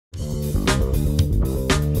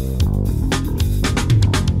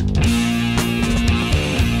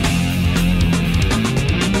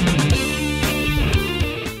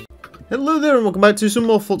there, and welcome back to some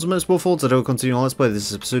more Forza Motorsport 4. Today we'll continue on Let's Play. This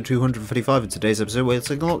is episode 255. In today's episode, we're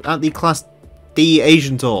taking a look at the Class D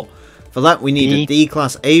Asian Tour. For that, we need a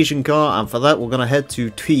D-Class Asian car, and for that, we're going to head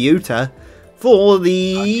to Toyota for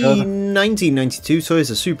the 1992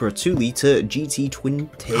 Toyota Supra 2-litre GT Twin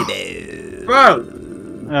Turbo.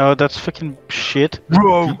 Bro! Oh, that's fucking shit.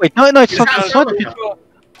 Bro! Wait, no, it's not. It's not.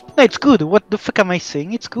 No, it's good. What the fuck am I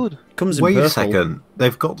saying? It's good. Comes in Wait purple. a second.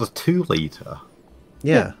 They've got the 2-litre.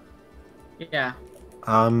 Yeah. Yeah.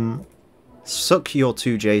 Suck your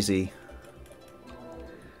 2JZ.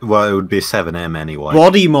 Well, it would be a 7M anyway.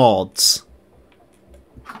 Body mods.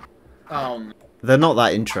 They're not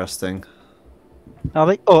that interesting. Are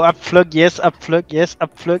they? Oh, upplug, yes, upplug, yes,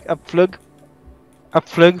 upplug, upplug,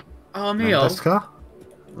 upplug. Oh, Neil. Mandeska?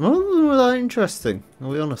 Not that interesting,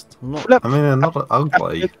 I'll be honest. I'm not... I mean, they're not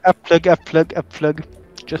ugly. Upplug.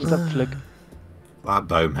 Just upplug. That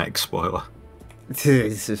Bomex spoiler.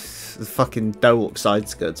 It's just, the fucking Dolok side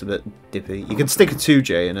skirt's a bit dippy. You can stick a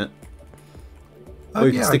 2J in it. Or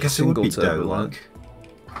you can stick a single turbo in it.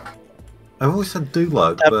 I've always said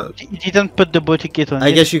Dolok, but... You didn't put the body kit on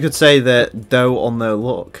I guess you could say that dough on their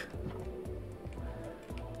look.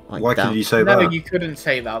 Like why could you say that? No, you couldn't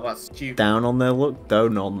say that. That's stupid. Down on their look?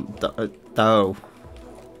 Dough.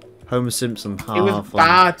 Homer Simpson, half. It was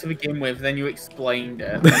bad to begin with, then you explained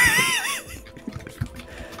it.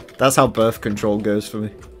 That's how birth control goes for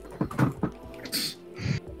me.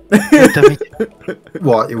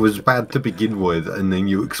 What? It was bad to begin with, and then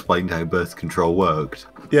you explained how birth control worked?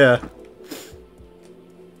 Yeah.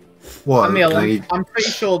 What? Emil, I'm pretty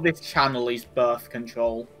sure this channel is birth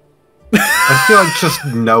control. I feel like just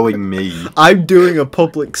knowing me. I'm doing a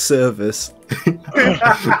public service.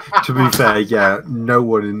 To be fair, yeah, no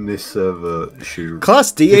one in this server should.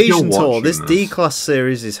 Class D If you're Asian Tour. This watching D-Class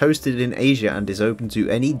series is hosted in Asia and is open to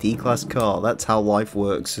any D-Class car. That's how life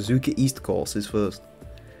works. Suzuki East Course is first.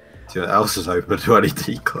 What else is open to any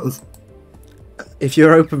D-Class? If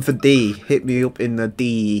you're open for D, hit me up in the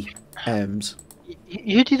DMs.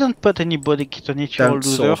 You didn't put any body kit on it, you Don't old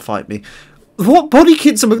loser. sword fight me. What body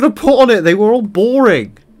kits am I going to put on it? They were all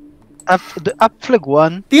boring. The upplug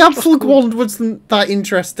one. The Abflug one wasn't that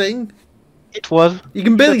interesting. It was. You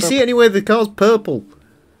can barely see it anyway, the car's purple.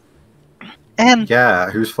 And Yeah,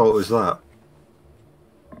 whose fault is that?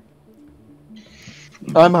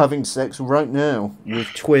 I'm having sex right now with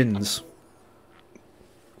twins.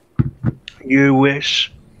 you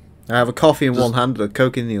wish. I have a coffee in one hand and a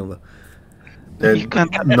Coke in the other. They're You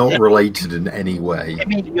can't- not related in any way. I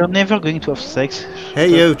mean, you're never going to have sex. Hey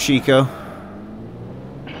yo, Chico.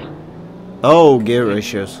 Oh, gear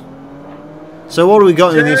ratios. So what do we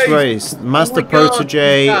got in this race? Mazda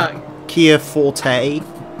Protege, Kia Forte,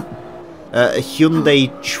 a Hyundai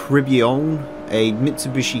Tribune, a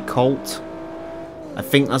Mitsubishi Colt. I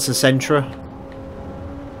think that's a Sentra.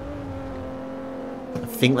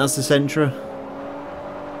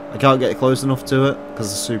 I can't get close enough to it because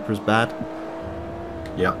the Supra's bad.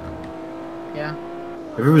 Yeah. Yeah.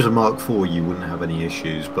 If it was a Mark IV, you wouldn't have any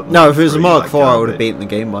issues. But No, if it was a Mark IV, I would have garbage. beaten the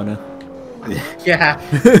game by now. Yeah.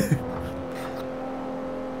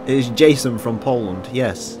 It is Jason from Poland.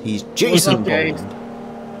 Yes, he's Jason Okay. Poland.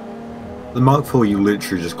 The Mark IV, you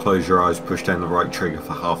literally just close your eyes, push down the right trigger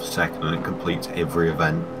for half a second, and it completes every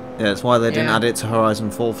event. Yeah, that's why they didn't Yeah. add it to Horizon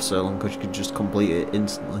 4 for so long, because you could just complete it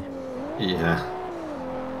instantly. Yeah.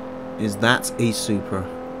 Is that a Supra?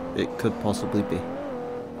 It could possibly be.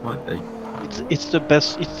 Might be. It's the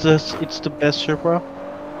best. It's the best Supra.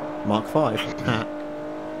 Mark 5? Ha.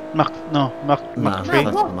 Mark Nah. 3.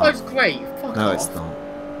 That's Mark mad. I's great. Fuck No, off. it's not.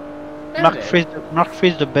 Mark 3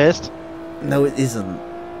 is the best. No, it isn't.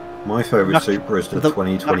 My favourite Mark- Supra is the the-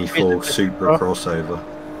 2024 Mark- Supra crossover.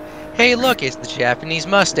 Hey, look, it's the Japanese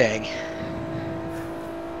Mustang.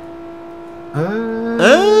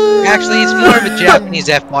 Actually, it's more of a Japanese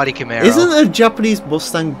F-body Camaro. Isn't a Japanese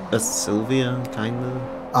Mustang a Sylvia, kind of?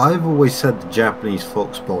 I've always said the Japanese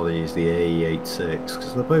Fox body is the AE86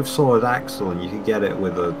 because they're both solid axle, and you can get it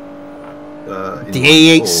with a. The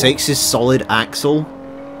AE86 is solid axle.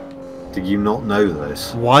 Did you not know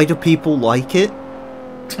this? Why do people like it?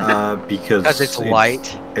 Because it's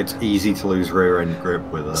light. It's easy to lose rear end grip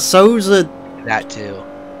with it. So's a That too.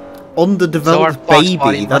 underdeveloped So are Fox baby.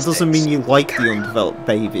 body That doesn't Mustangs. mean you like the undeveloped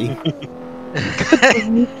baby.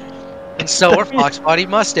 And so are Fox body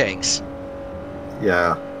Mustangs.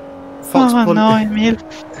 Yeah. Fox Oh body- no, Emil.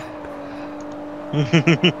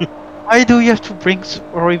 Why do you have to bring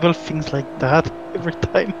horrible things like that every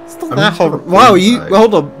time? It's not I mean, that it's got a horrible. Wow, point, you though.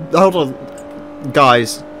 hold on,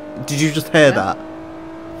 guys. Did you just hear that?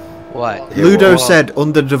 What? Yeah, Ludo well, said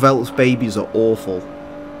underdeveloped babies are awful.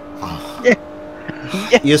 oh,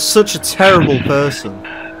 You're such a terrible person.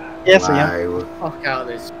 Yes, I am. Wow. Fuck out of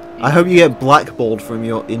this. I hope you get blackballed from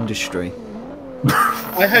your industry.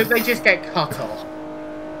 I hope they just get cut off.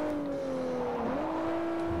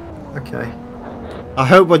 Okay. I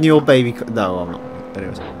hope when your baby... No, I'm not.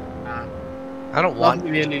 Anyways. I don't want.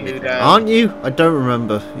 Not really, Ludo. Aren't you? I don't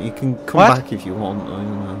remember. You can come What? back if you want. I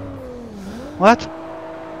don't know. What?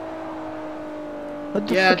 What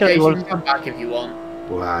the Yeah, fuck are Jason, you you all... can come back if you want.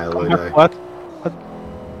 Wow, Come back, Ludo. what?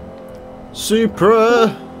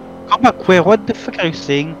 Supra! Come back where? What the fuck are you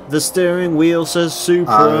saying? The steering wheel says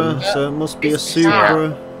Supra, so it must be a It's the car.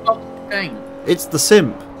 Supra. Stop the thing. It's the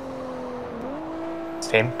Simp.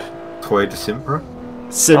 Simp. Toyota Simpra.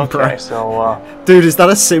 Simpra. Okay, so Dude, is that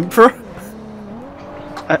a Simpra?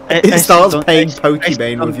 It starts paying still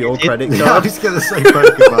Pokimane don't with your get it. credit Yeah, I card. was going to say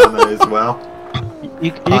Pokemon as well.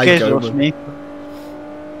 You I guys go lost with- me.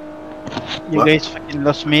 You What? guys fucking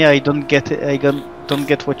lost me. I don't get it. I don't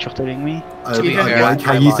get what you're telling me. I To be fair, like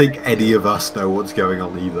how I you like think it. any of us know what's going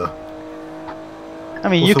on either. I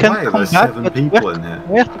mean, Well, you so can wait, come there's back, 7 but people where, in here.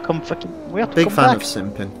 where to come fucking where to Big come fan back? of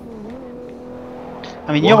simping.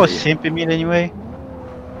 I mean, you're Why? a simp, Emil, anyway.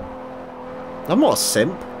 I'm not a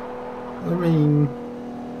simp. I mean,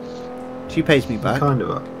 She pays me back. kind of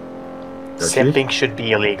a. Does she? simping should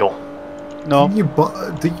be illegal. No.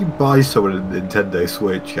 Did you buy someone a Nintendo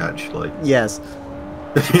Switch actually? Yes.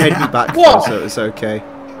 She paid me back for it, What? so it's okay.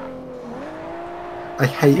 I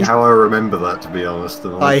hate how I remember that, to be honest.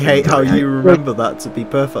 And I hate how think you remember that, to be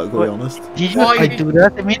perfectly Wait. honest. Did you Why I did- do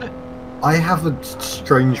that, Emil? I have a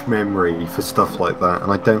strange memory for stuff like that,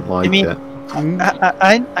 and I don't like mean- it.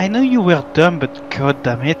 I know you were dumb, but god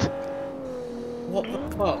damn it. What the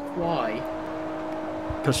fuck? Why?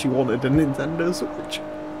 Because she wanted a Nintendo Switch.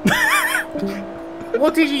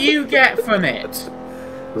 What did you get from it?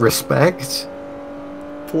 Respect?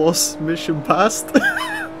 Plus mission passed.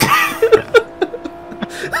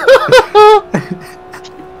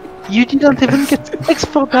 You didn't even get X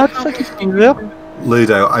for that fucking loser.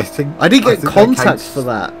 Ludo, I think. I didn't get think that contact counts- for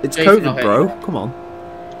that. It's Jason, COVID, okay. bro. Come on.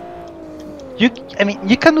 I mean,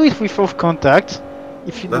 you can do it without contact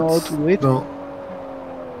if you know how That's to do it. not.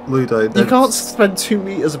 Ludo, You that's- can't spend 2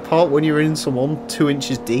 meters apart when you're in someone 2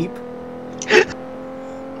 inches deep.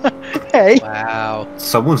 Hey, Wow.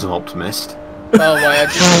 Someone's an optimist. Oh wait,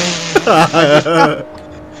 I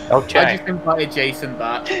Okay. just invited Jason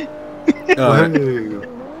back. Alright. Whoa.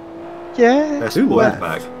 yeah. That's Who boy left?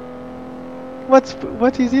 back.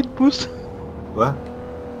 What is it, Boost? What?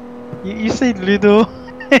 You said Ludo.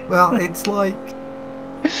 Well, it's like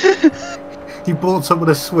you bought someone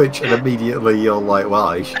a Switch and immediately you're like, well,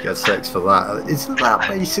 I should get sex for that. Isn't that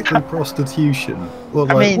basically prostitution? Well,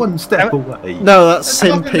 I like mean, one step away. No, that's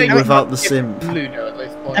Doesn't simping make without the much simp. difference to Ludo at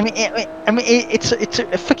this point. I mean, it's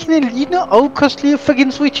a fucking. You know how costly a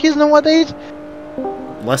fucking Switch is nowadays.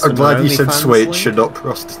 Less I'm than glad my you said OnlyFans Switch link. and not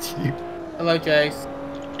prostitute. Hello, Jace.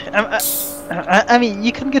 I mean,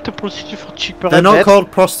 you can get a prostitute for cheaper. They're I not bet.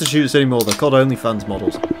 called prostitutes anymore, they're called OnlyFans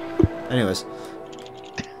models. Anyways.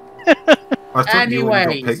 I thought you only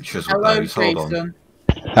Anyways, got pictures with hello, those. Hold on. Jason.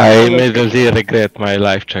 I immediately regret my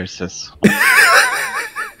life choices.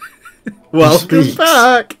 Welcome speaks.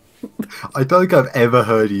 back! I don't think I've ever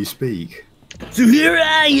heard you speak. So here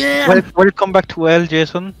I am! Welcome back to L,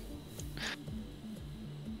 Jason.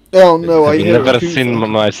 Oh no, I Have you hear never it. seen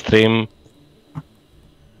my stream?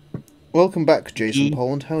 Welcome back, Jason Ye-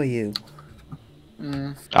 Poland. How are you?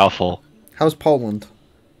 Awful. How's Poland?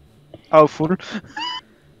 How full?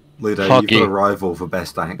 Ludo, Foggy. you've got a rival for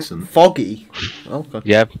best accent. Foggy. Okay.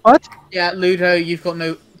 Yep. Yeah, Ludo, you've got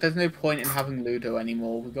no. There's no point in having Ludo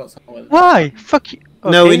anymore. We've got someone. Why? Fuck you.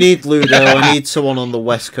 No, we Okay. need Ludo. I need someone on the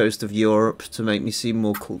west coast of Europe to make me seem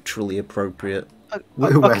more culturally appropriate. The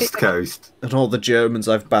Okay, West Coast. And all the Germans,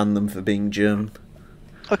 I've banned them for being German.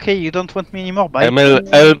 Okay, you don't want me anymore. Bye. Emil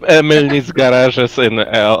needs garages in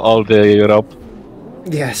all the Europe.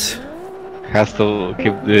 Yes. Has to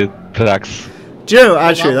keep the trucks. Do you know,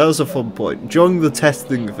 actually, that was a fun point. During the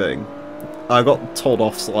testing thing, I got told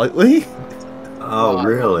off slightly. Oh, Wow.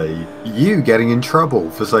 really? You getting in trouble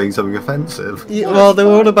for saying something offensive? Yeah, well, they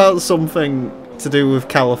were on about something to do with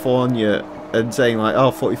California and saying, like, oh,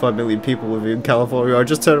 45 million people live in California. I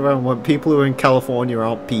just turned around and went, people who are in California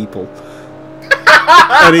aren't people.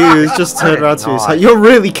 And he was just turned around to me and said, you're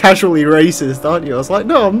really casually racist, aren't you? I was like,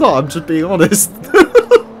 no, I'm not. I'm just being honest.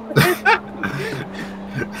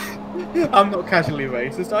 I'm not casually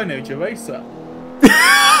racist. I know Jerasa.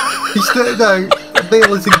 He's no,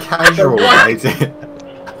 Emil isn't casual about it.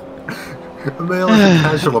 Emil isn't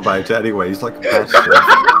casual about it anyway, he's like competitive.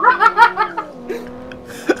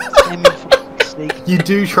 I mean, for fuck's sake. You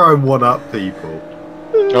do try and one-up people.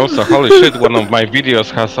 Also, holy shit, one of my videos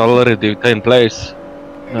has already taken place.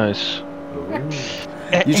 Nice.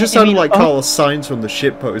 You just sounded like Carlos Sainz from the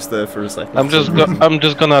shitpost there for a second. I'm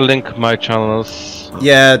just gonna link my channels.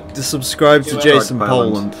 Yeah, subscribe to Jason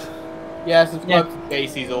Poland. Yeah, subscribe to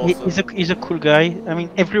Casey's awesome. He's a cool guy. I mean,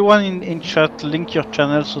 everyone in chat, link your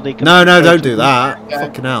channel so they can. No, don't do that. Yeah.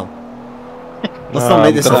 Fucking hell. Let's not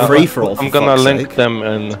make this a free-for-all. I'm gonna link them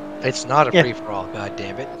in. It's not a free-for-all, god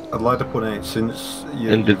damn it. I'd like to point out, since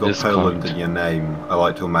In the you've got Discord. Poland in your name, I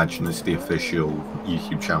like to imagine it's the official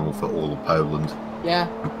YouTube channel for all of Poland. Yeah.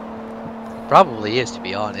 Probably is, to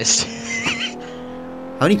be honest.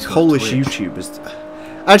 How many He's got Polish Twitch. YouTubers?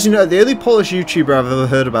 Actually, no. The only Polish YouTuber I've ever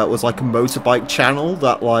heard about was like a motorbike channel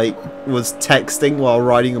that like was texting while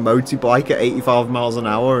riding a motorbike at 85 miles an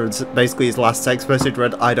hour, and basically his last text message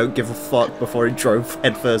read, "I don't give a fuck," before he drove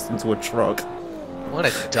headfirst into a truck. What a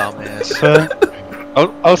dumbass.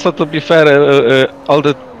 Also, to be fair,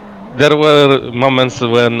 there were moments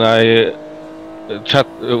when I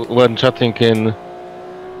when chatting in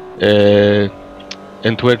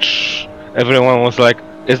Twitch, everyone was like,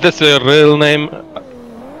 "Is this a real name?"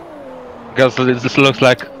 Because this looks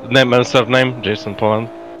like name and surname, Jason Poland.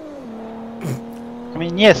 I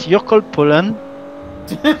mean, yes, you're called Poland.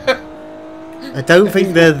 I don't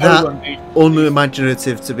think they're that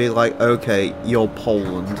unimaginative to be like, okay, you're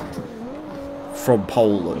Poland. From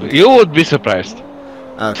Poland. You would be surprised.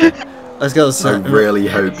 Okay. Let's go. I really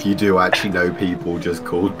hope you do actually know people just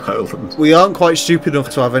called Poland. We aren't quite stupid enough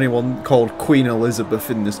to have anyone called Queen Elizabeth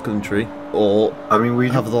in this country, or I mean, we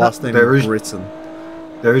have the last name there is Britain.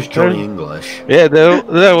 there is Johnny English. Yeah,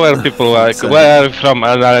 there were people like, "Where are you from?"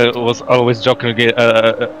 And I was always jokingly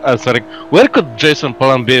answering, "Where could Jason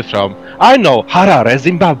Poland be from?" I know, Harare,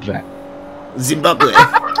 Zimbabwe. Zimbabwe.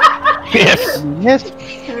 Yes. Yes.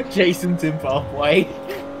 Jason Zimbabwe.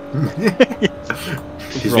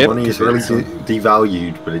 His money is really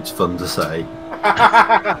devalued, but it's fun to say.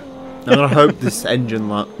 I'm gonna hope this engine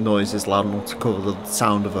noise is loud enough to cover the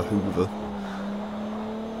sound of a Hoover.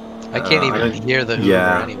 I can't even hear the Hoover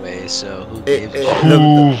yeah. anyway, so who gives a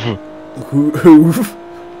Hoove.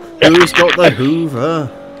 Who's got the Hoover?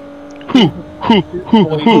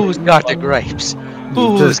 Who's got the grapes?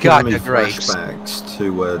 Who's Just got giving the me grapes? flashbacks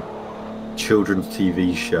to a children's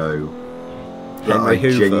TV show that Henry I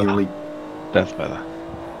Hoover. genuinely. That's better.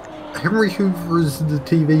 Henry Hoover is the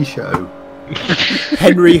TV show.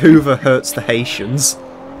 Henry Hoover hurts the Haitians.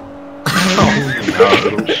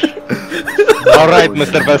 Oh Alright,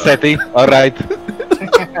 Mr. Vassetti, alright.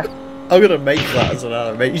 I'm gonna make that as an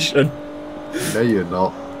animation. no! No, you're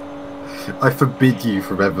not. I forbid you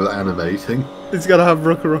from ever animating. It's gonna have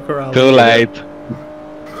Rucka Rucka Rally. Too late.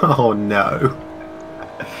 Oh no.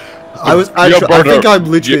 I think I'm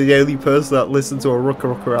literally the only person that listened to a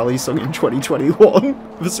Rucka Rucka Rally song in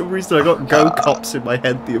 2021. For some reason I got Go Cops in my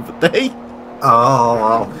head the other day.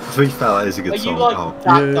 Oh, to be fair, that is a good Are song. you like Oh.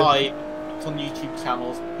 that Yeah. guy on YouTube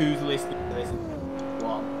channels who's listening to this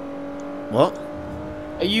one? What?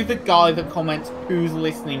 Are you the guy that comments who's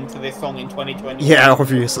listening to this song in 2020? Yeah,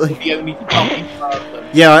 obviously. The only fucking person.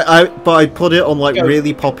 Yeah, but I put it on like Go.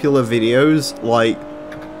 really popular videos, like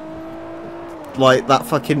that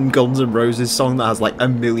fucking Guns N' Roses song that has like a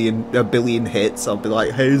billion hits. I'll be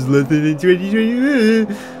like, who's listening in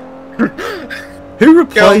 2020? Who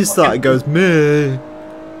replies to that and goes, meh?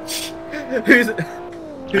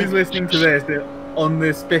 Who's listening to this on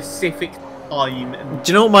the specific time? And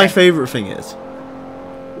Do you know what my favourite thing is?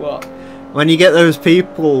 what? When you get those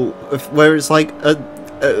people where it's like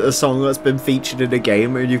a song that's been featured in a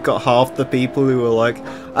game and you've got half the people who are like,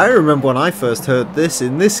 I remember when I first heard this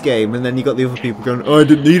in this game, and then you got the other people going, oh, I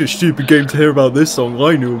didn't need a stupid game to hear about this song,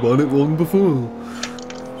 I knew about it long before.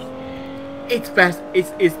 It's best.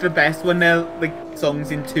 It's the best when they're like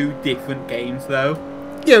songs in two different games, though.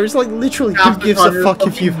 Yeah, it's like literally, who Half the gives time a there's fuck if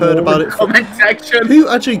fucking you've heard more about in it the from... comment section. Who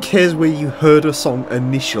actually cares where you heard a song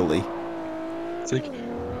initially? It's like,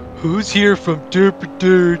 who's here from Derp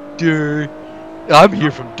Derp Derp? I'm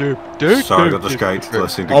here from Derp Derp. Sorry, I got distracted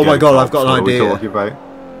listening to Oh my Go God, I've Cops. got an What are we idea. talking about?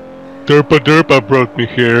 Derpa brought me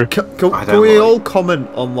here. I Can don't we like- all comment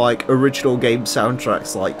on like original game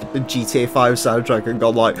soundtracks, like the GTA 5 soundtrack, and go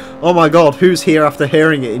like, oh my god, who's here after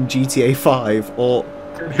hearing it in GTA 5? Or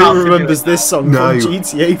who remembers this song No. from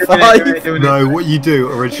GTA Do 5? it. No, what you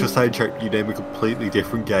do, original soundtrack, you name a completely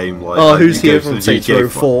different game. Like, Oh, like who's you go here to from the Saints GTA Row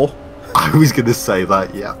 4? I was gonna say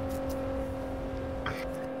that, yeah.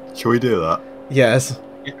 Shall we do that? Yes.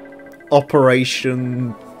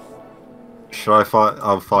 Operation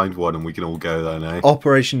I'll find one and we can all go there now.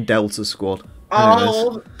 Operation Delta Squad. Anyways.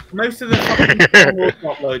 Oh, most of the fucking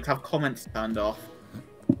uploads have comments turned off.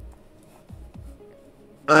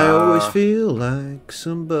 I always feel like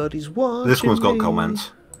somebody's watching This one's got me.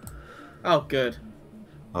 comments. Oh, good.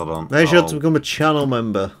 Hold on. Make sure to Oh, become a channel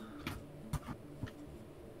member.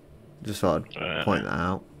 Just thought I'd point that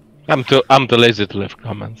out. I'm too lazy to leave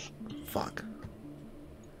comments. Fuck.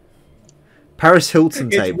 Paris Hilton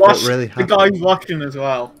tape. What really The happened? guy's watching as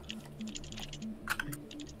well.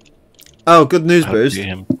 Oh, good news, How Boost. do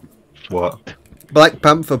you- what? Black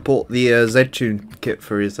Panther bought the Z-Tune kit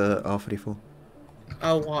for his R34.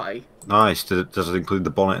 Oh, why? Nice. Does it include the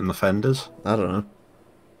bonnet and the fenders? I don't know.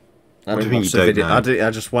 I What do didn't you mean watch you the don't video. know?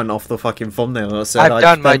 I just went off the fucking thumbnail and I said I've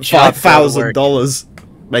done my spent job, go to work. $5,000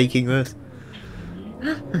 making this.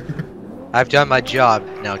 I've done my job.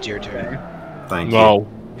 Now it's your turn. Thank you. No.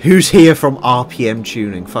 Who's here from RPM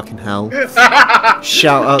Tuning? Fucking hell.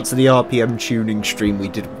 Shout out to the RPM Tuning stream we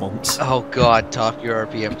did once. Oh god, Top Gear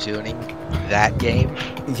RPM tuning. That game?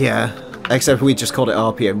 Yeah, except we just called it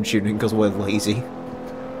RPM Tuning because we're lazy.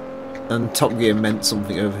 And Top Gear meant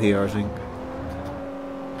something over here, I think.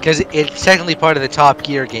 Because it's technically part of the Top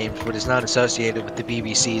Gear games, but it's not associated with the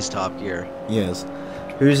BBC's Top Gear. Yes.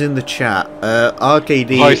 Who's in the chat?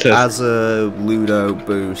 RKD, Voices. Azza, Ludo,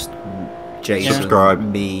 Boost, Jason, Subscribe.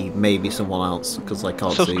 me, maybe someone else, because I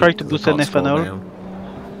can't see. Subscribe to 'cause I Boost can't and scroll FNL. down.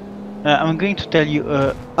 I'm going to tell you.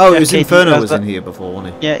 Oh, it was RKD Inferno has was the- in here before,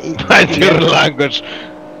 wasn't he? Yeah. Mind your language.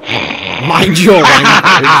 Mind your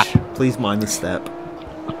language. Please mind the step.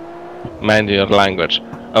 Mind your language.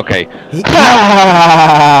 Okay.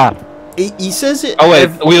 He, he says it. Oh wait,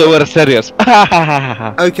 we were serious.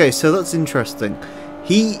 Okay, so that's interesting.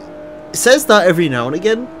 He says that every now and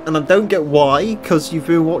again, and I don't get why, because you've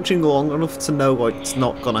been watching long enough to know like it's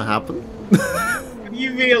not gonna happen.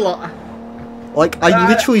 You realise? Like, I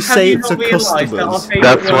literally have say you it to not realised that our customers,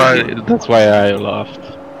 favourite That's why I laughed.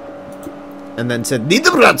 and then said,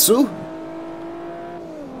 Nidobratsu!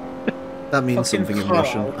 That means Fucking something in Carl.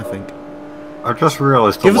 Russian, I think. I've just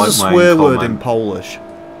realised to Give like us a my swear own word in comment. Polish.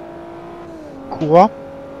 Quoi?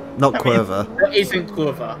 Not quiver. What isn't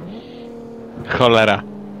clever? Cholera.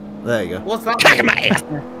 What's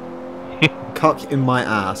that? mean? Cock in my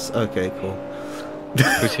ass. Okay, cool.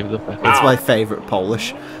 Receive the pack. That's my favourite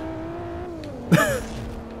Polish.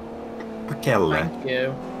 Kelle. Thank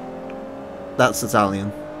you. That's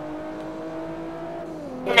Italian.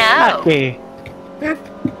 No. Okay.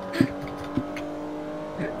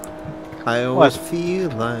 I always feel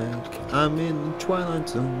like I'm in the Twilight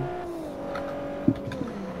Zone.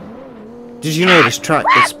 Did you know this track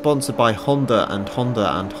is sponsored by Honda and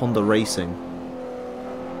Honda Racing?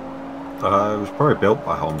 It was probably built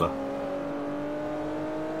by Honda.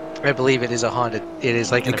 I believe it is a Honda. It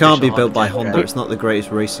is like an It can't be official built by Honda. Honda. It's not the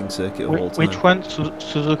greatest racing circuit of all time. Which one?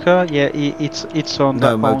 Suzuka? Yeah, it's on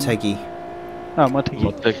No, the. Motegi. Oh,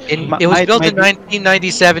 Motegi. It was built in Might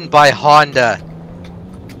 1997 by Honda.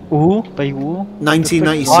 Who? By who?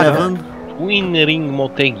 1997. Twin Ring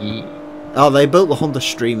Motegi. Oh, they built the Honda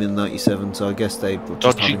Stream in '97, so I guess they were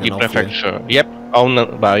just having Tochigi an off year. Prefecture. Yep,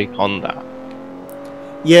 owned by Honda.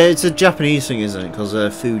 Yeah, it's a Japanese thing, isn't it? Because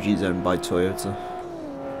Fuji's owned by Toyota.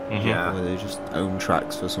 Mhm. Yeah. Where they just own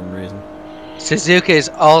tracks for some reason. Suzuka is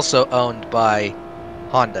also owned by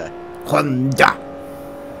Honda. Honda.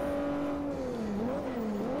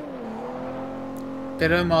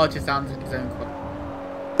 Did Omar just answer his own question?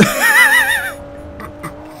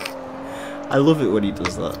 I love it when he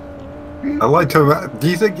does that. I like to. Do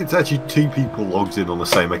you think it's actually two people logged in on the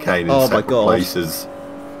same account in Oh my separate God. places?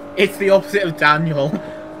 It's the opposite of Daniel.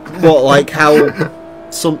 What, like how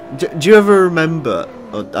some? Do you ever remember?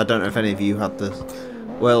 Or I don't know if any of you had this,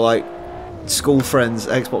 where like school friends,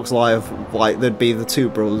 Xbox Live, like there'd be the two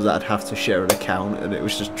brothers that'd have to share an account, and it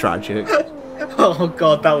was just tragic. Oh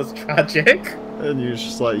god, that was tragic. And you're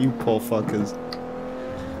just like, you poor fuckers.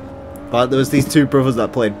 Like, there was these two brothers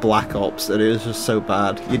that played Black Ops, and it was just so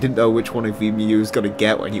bad. You didn't know which one of you was going to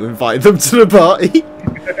get when you invited them to the party.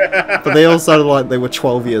 But they all sounded like they were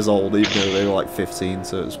 12 years old, even though they were like 15,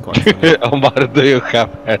 so it was quite funny. Omar, do you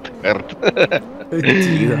have head hurt? Do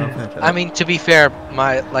you have that? I mean, to be fair,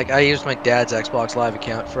 I used my dad's Xbox Live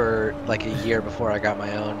account for like a year before I got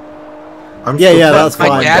my own. I'm Yeah, still yeah, playing that's my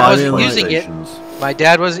fine. dad but I wasn't mean, like, using it. organizations. My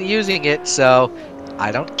dad wasn't using it, so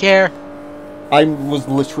I don't care. I was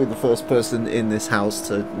literally the first person in this house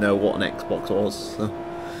to know what an Xbox was. So.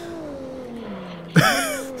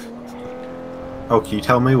 Oh, can you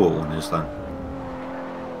tell me what one is then?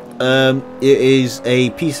 It is a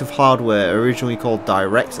piece of hardware originally called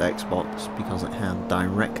Direct Xbox because it had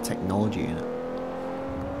direct technology in it.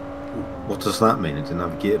 What does that mean? It didn't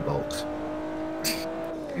have a gearbox.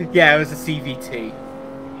 Yeah, it was a CVT.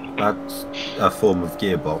 That's a form of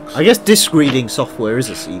gearbox. I guess disc reading software is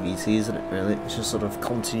a CVT, isn't it, really? It's just sort of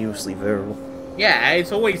continuously variable. Yeah,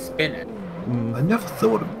 it's always spinning. I never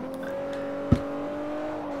thought of...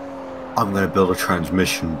 I'm going to build a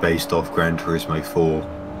transmission based off Gran Turismo 4.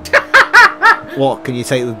 What, can you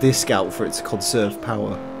take the disc out for it to conserve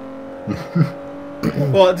power?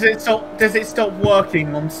 Well, does it stop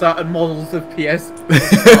working on certain models of PS?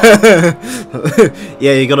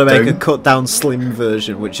 Yeah, you gotta make a Don't. cut down slim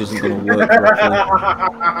version, which isn't gonna work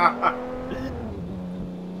properly.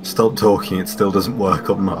 Stop talking, it still doesn't work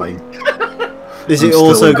on mine. Is I'm it still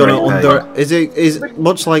also in gonna great under... Is it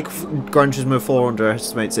much like Gran Turismo 4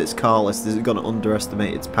 underestimates its car list, is it gonna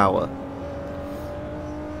underestimate its power?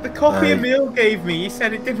 The copy No. Emil gave me, he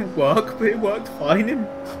said it didn't work, but it worked fine in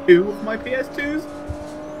 2 of my PS2s.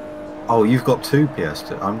 Oh, you've got 2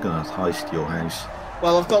 PS2. I'm going to heist your house.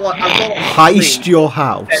 Well, I've got like Heist your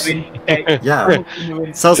house. Yeah.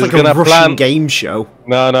 Sounds He's like a gonna Russian plan- game show.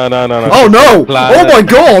 No. Oh no! Oh my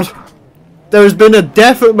god! There has been a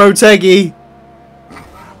death at Motegi.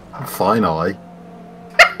 Fine eye.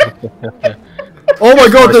 Oh my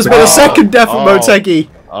god, there's been a second death at Oh. Motegi.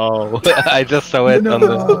 Oh, I just saw it on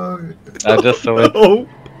the. I just saw it. Oh.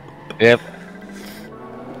 Yep.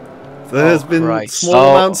 There has been Christ.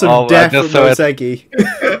 small amounts of I death at just saw it. Motegi.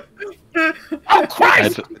 Oh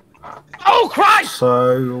Christ! Oh Christ!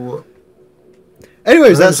 So...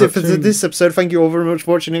 Anyways, that's Those it are for two. this episode. Thank you all very much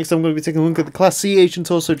for watching. Next time I'm going to be taking a look at the Class C Asian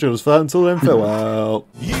Torso Joe's Fat. Until then, farewell.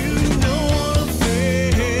 You know what I'm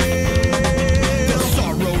saying. The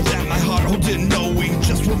sorrow that my heart holds in knowing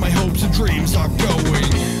just where my hopes and dreams are going.